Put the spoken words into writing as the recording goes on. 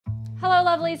Hello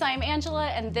lovelies, I'm Angela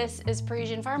and this is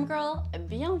Parisienne Farmgirl.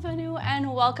 Bienvenue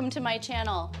and welcome to my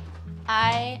channel.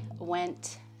 I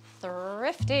went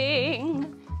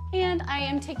thrifting and I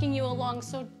am taking you along,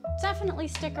 so definitely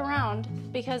stick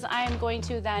around because I am going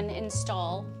to then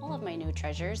install all of my new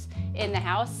treasures in the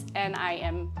house and I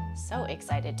am so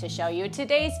excited to show you.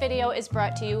 Today's video is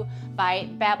brought to you by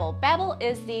Babbel. Babbel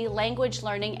is the language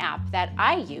learning app that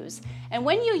I use, and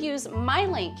when you use my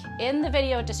link in the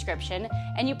video description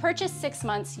and you purchase 6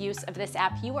 months use of this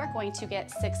app, you are going to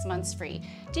get 6 months free.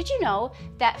 Did you know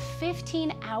that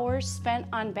 15 hours spent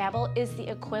on Babbel is the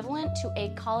equivalent to a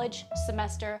college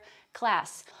semester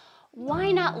class?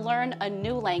 Why not learn a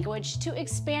new language to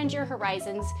expand your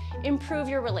horizons, improve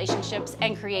your relationships,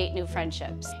 and create new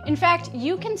friendships? In fact,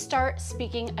 you can start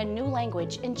speaking a new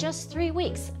language in just 3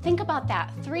 weeks. Think about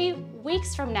that. 3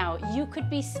 weeks from now, you could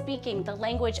be speaking the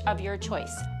language of your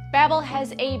choice. Babbel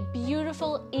has a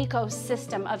beautiful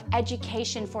ecosystem of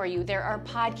education for you. There are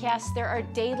podcasts, there are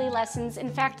daily lessons. In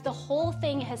fact, the whole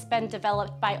thing has been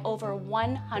developed by over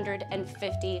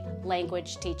 150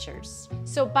 language teachers.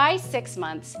 So buy 6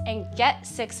 months and get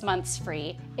 6 months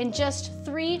free. In just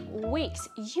 3 weeks,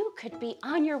 you could be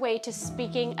on your way to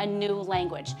speaking a new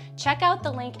language. Check out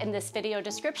the link in this video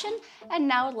description, and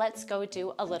now let's go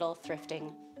do a little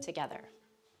thrifting together.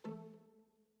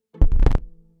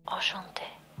 Enchanté.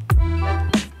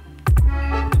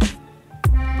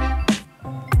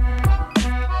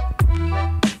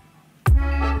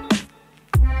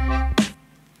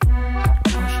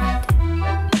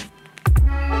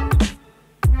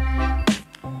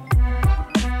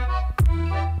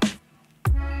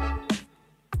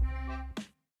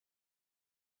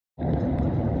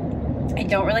 I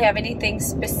don't really have anything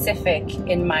specific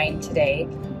in mind today.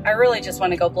 I really just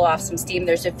want to go blow off some steam.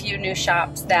 There's a few new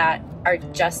shops that are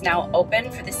just now open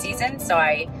for the season, so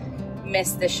I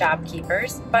miss the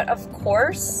shopkeepers. But of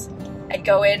course, I'd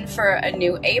go in for a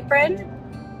new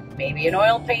apron, maybe an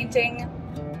oil painting.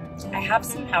 I have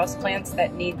some houseplants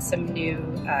that need some new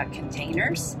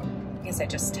containers because I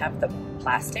just have the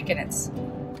plastic and it's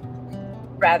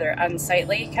rather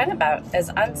unsightly, kind of about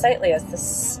as unsightly as the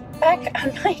speck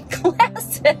on my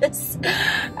glasses.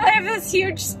 I have this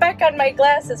huge speck on my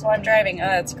glasses while I'm driving. Oh,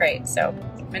 that's great. So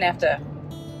I'm gonna have to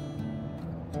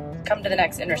come to the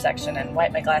next intersection and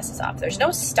wipe my glasses off. There's no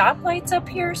stoplights up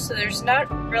here, so there's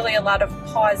not really a lot of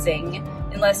pausing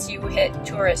unless you hit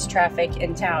tourist traffic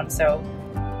in town. So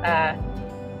I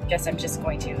guess I'm just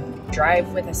going to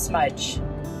drive with a smudge.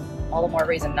 All the more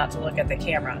reason not to look at the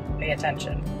camera. Pay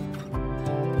attention.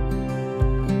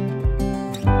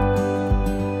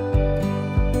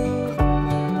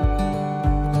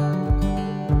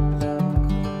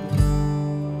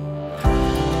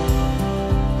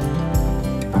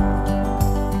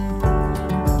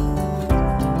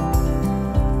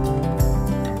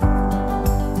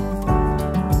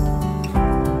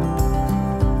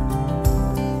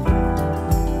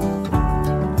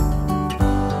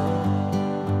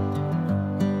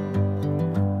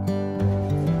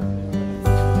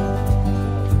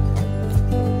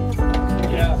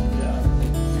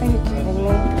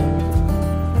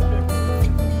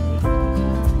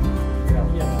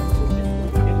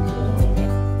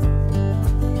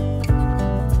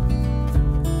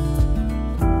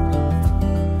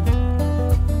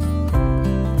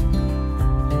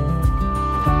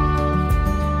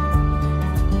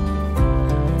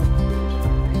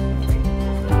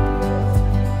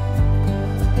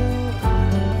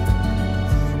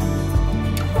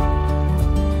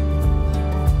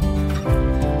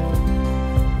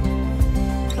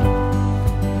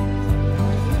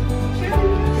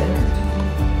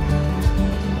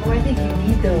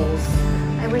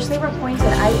 I wish they were pointed.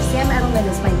 Sam Edelman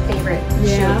is my favorite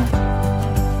shoe.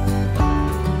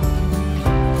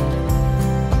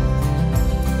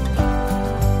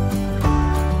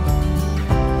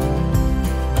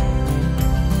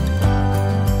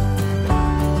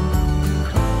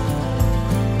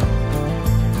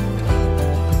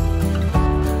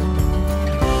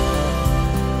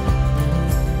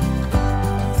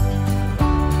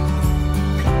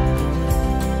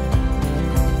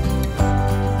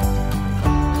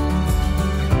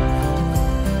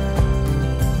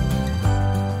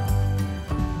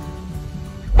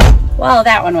 Well,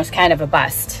 that one was kind of a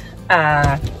bust.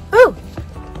 Ooh!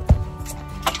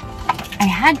 I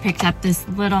had picked up this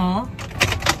little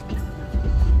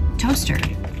toaster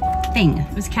thing.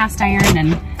 It was cast iron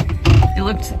and it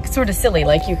looked sort of silly,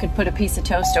 like you could put a piece of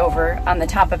toast over on the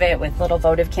top of it with little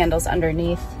votive candles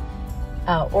underneath,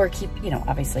 or keep, you know,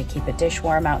 obviously keep a dish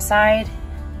warm outside.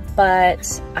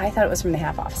 But I thought it was from the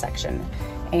half off section.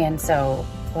 And so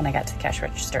when I got to the cash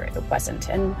register, it wasn't.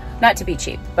 And not to be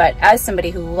cheap, but as somebody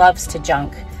who loves to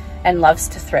junk and loves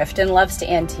to thrift and loves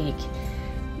to antique,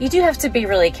 you do have to be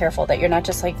really careful that you're not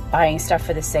just like buying stuff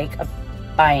for the sake of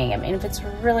buying. I mean, if it's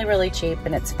really, really cheap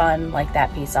and it's fun, like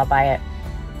that piece, I'll buy it.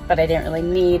 But I didn't really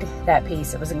need that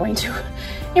piece. It wasn't going to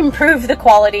improve the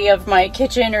quality of my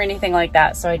kitchen or anything like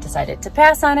that. So I decided to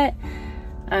pass on it.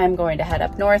 I'm going to head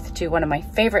up north to one of my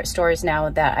favorite stores now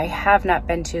that I have not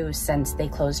been to since they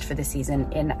closed for the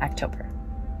season in October.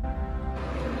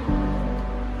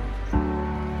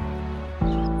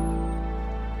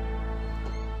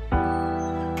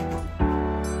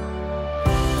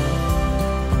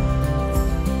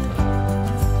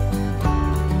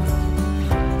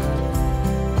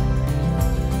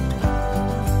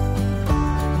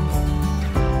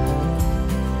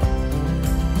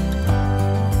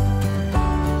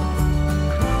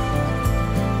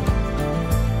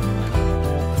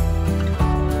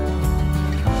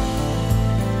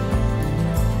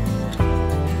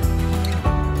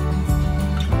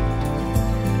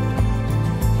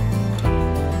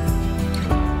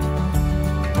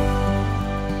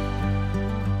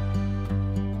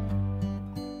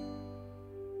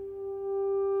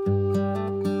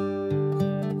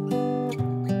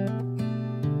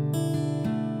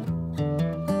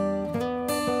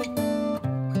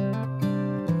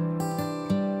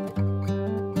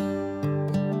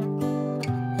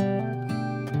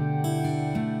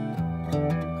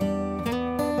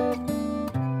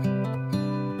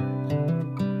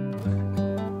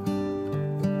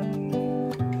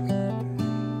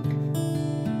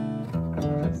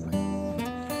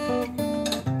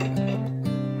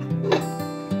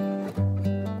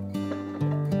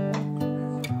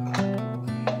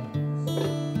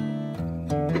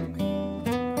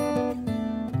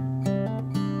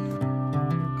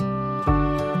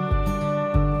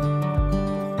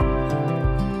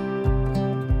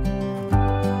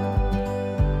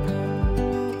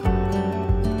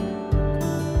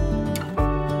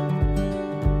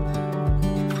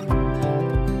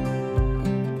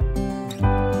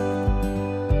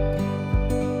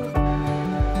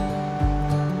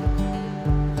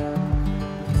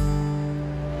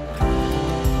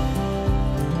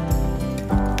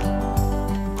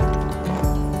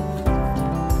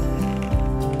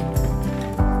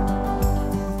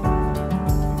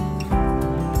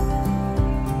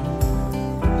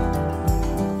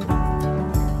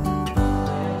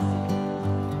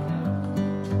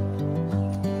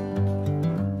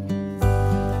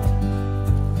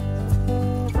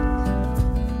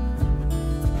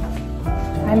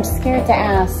 I'm scared to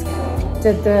ask,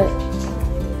 did the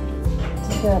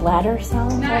ladder sell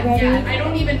Not already? yet. I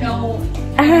don't even know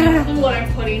what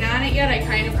I'm putting on it yet. I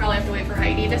kind of probably have to wait for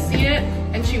Heidi to see it,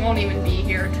 and she won't even be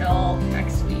here till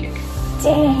next week. Dang.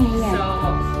 So,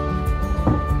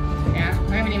 yeah,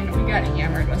 we got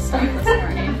hammered with stuff this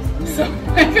morning. So,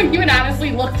 I haven't even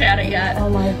honestly looked at it yet. Oh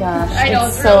my gosh, I know,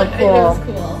 it's so really, cool. It is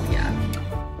cool,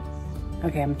 yeah.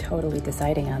 Okay, I'm totally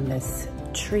deciding on this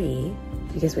tree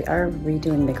because we are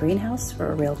redoing the greenhouse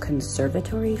for a real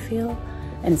conservatory feel,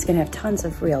 and it's gonna have tons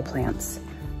of real plants.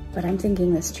 But I'm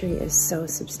thinking this tree is so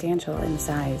substantial in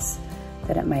size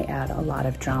that it might add a lot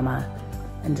of drama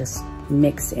and just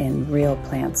mix in real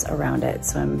plants around it.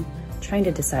 So I'm trying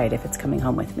to decide if it's coming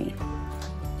home with me.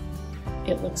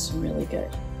 It looks really good.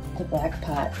 The black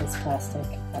pot is plastic.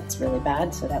 That's really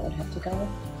bad, so that would have to go.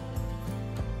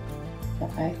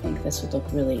 But I think this would look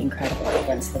really incredible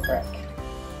against the brick.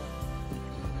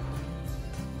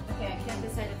 Okay, I can't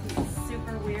decide if this is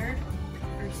super weird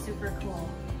or super cool.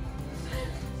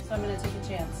 So I'm gonna take a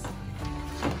chance.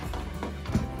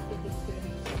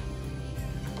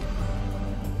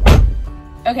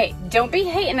 Okay, don't be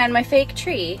hating on my fake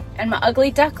tree and my ugly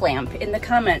duck lamp in the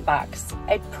comment box.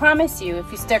 I promise you,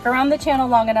 if you stick around the channel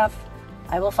long enough,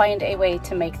 I will find a way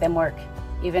to make them work,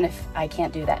 even if I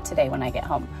can't do that today when I get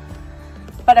home.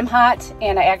 But I'm hot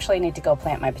and I actually need to go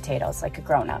plant my potatoes like a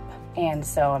grown-up. And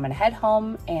so I'm gonna head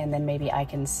home and then maybe I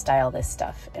can style this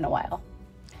stuff in a while.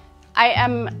 I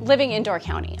am living in Door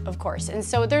County, of course, and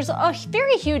so there's a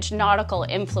very huge nautical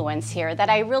influence here that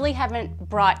I really haven't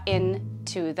brought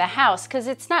into the house because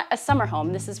it's not a summer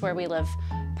home. This is where we live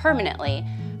permanently.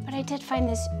 But I did find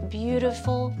this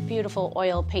beautiful, beautiful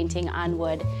oil painting on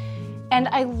wood. And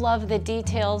I love the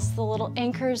details, the little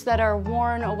anchors that are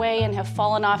worn away and have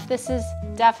fallen off. This is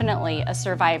definitely a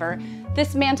survivor.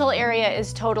 This mantle area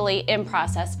is totally in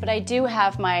process, but I do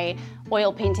have my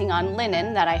oil painting on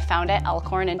linen that I found at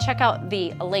Elkhorn, and check out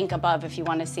the link above if you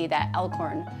want to see that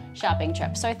Elkhorn shopping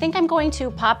trip. So I think I'm going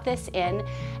to pop this in,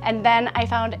 and then I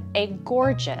found a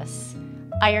gorgeous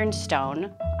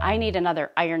ironstone. I need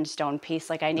another ironstone piece,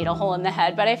 like I need a hole in the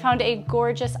head, but I found a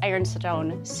gorgeous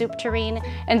ironstone soup tureen,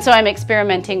 and so I'm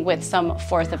experimenting with some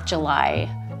 4th of July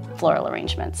floral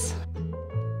arrangements.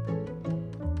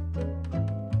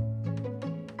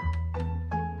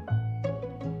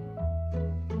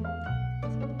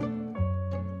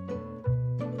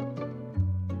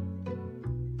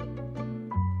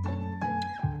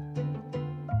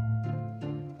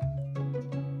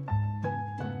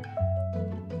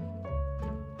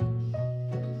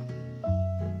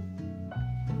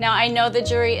 Now I know the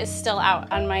jury is still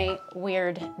out on my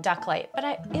weird duck light, but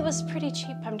it was pretty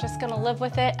cheap. I'm just gonna live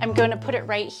with it. I'm gonna put it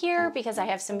right here because I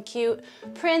have some cute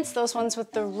prints, those ones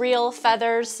with the real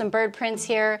feathers, some bird prints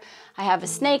here. I have a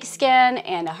snake skin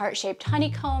and a heart-shaped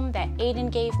honeycomb that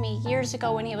Aiden gave me years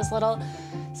ago when he was little.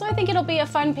 So I think it'll be a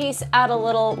fun piece, add a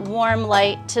little warm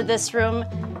light to this room.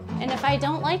 And if I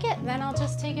don't like it, then I'll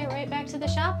just take it right back to the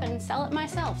shop and sell it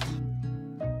myself.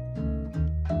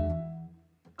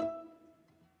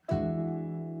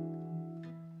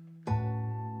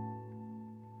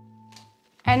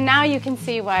 And now you can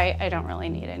see why I don't really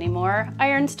need any more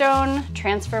ironstone,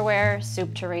 transferware, soup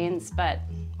tureens, but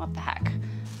what the heck.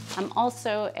 I'm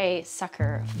also a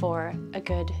sucker for a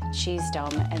good cheese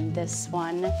dome, and this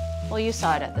one, well, you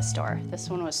saw it at the store. This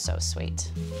one was so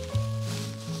sweet.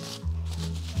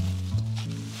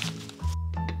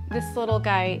 This little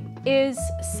guy is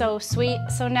so sweet,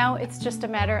 so now it's just a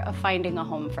matter of finding a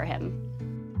home for him.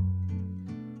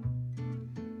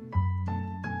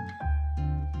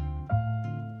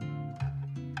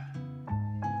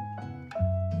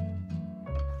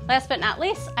 Last but not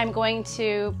least, I'm going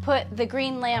to put the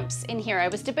green lamps in here. I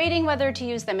was debating whether to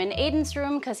use them in Aiden's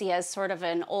room because he has sort of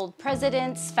an old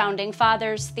president's, founding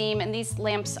fathers theme, and these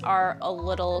lamps are a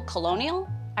little colonial,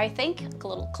 I think, a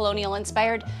little colonial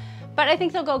inspired. But I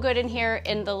think they'll go good in here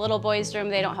in the little boy's room.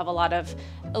 They don't have a lot of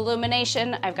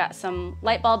illumination. I've got some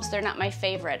light bulbs. They're not my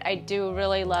favorite. I do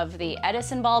really love the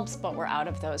Edison bulbs, but we're out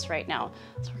of those right now.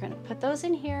 So we're gonna put those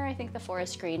in here. I think the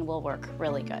forest green will work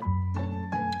really good.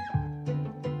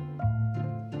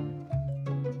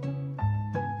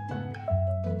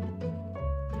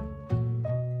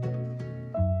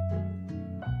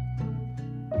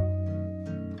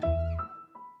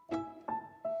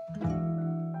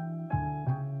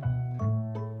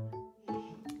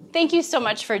 Thank you so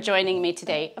much for joining me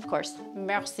today. Of course,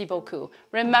 merci beaucoup.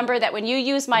 Remember that when you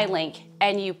use my link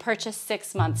and you purchase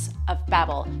 6 months of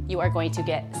Babbel, you are going to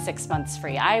get 6 months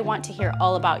free. I want to hear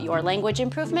all about your language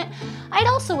improvement. I'd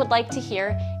also would like to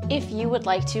hear if you would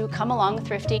like to come along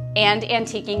thrifting and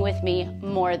antiquing with me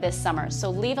more this summer. So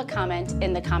leave a comment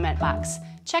in the comment box.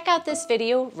 Check out this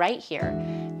video right here.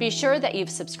 Be sure that you've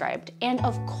subscribed, and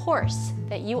of course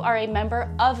that you are a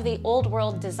member of the Old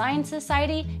World Design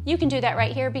Society. You can do that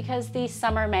right here because the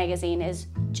summer magazine is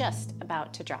just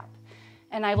about to drop.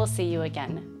 And I will see you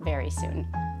again very soon.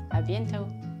 À bientôt.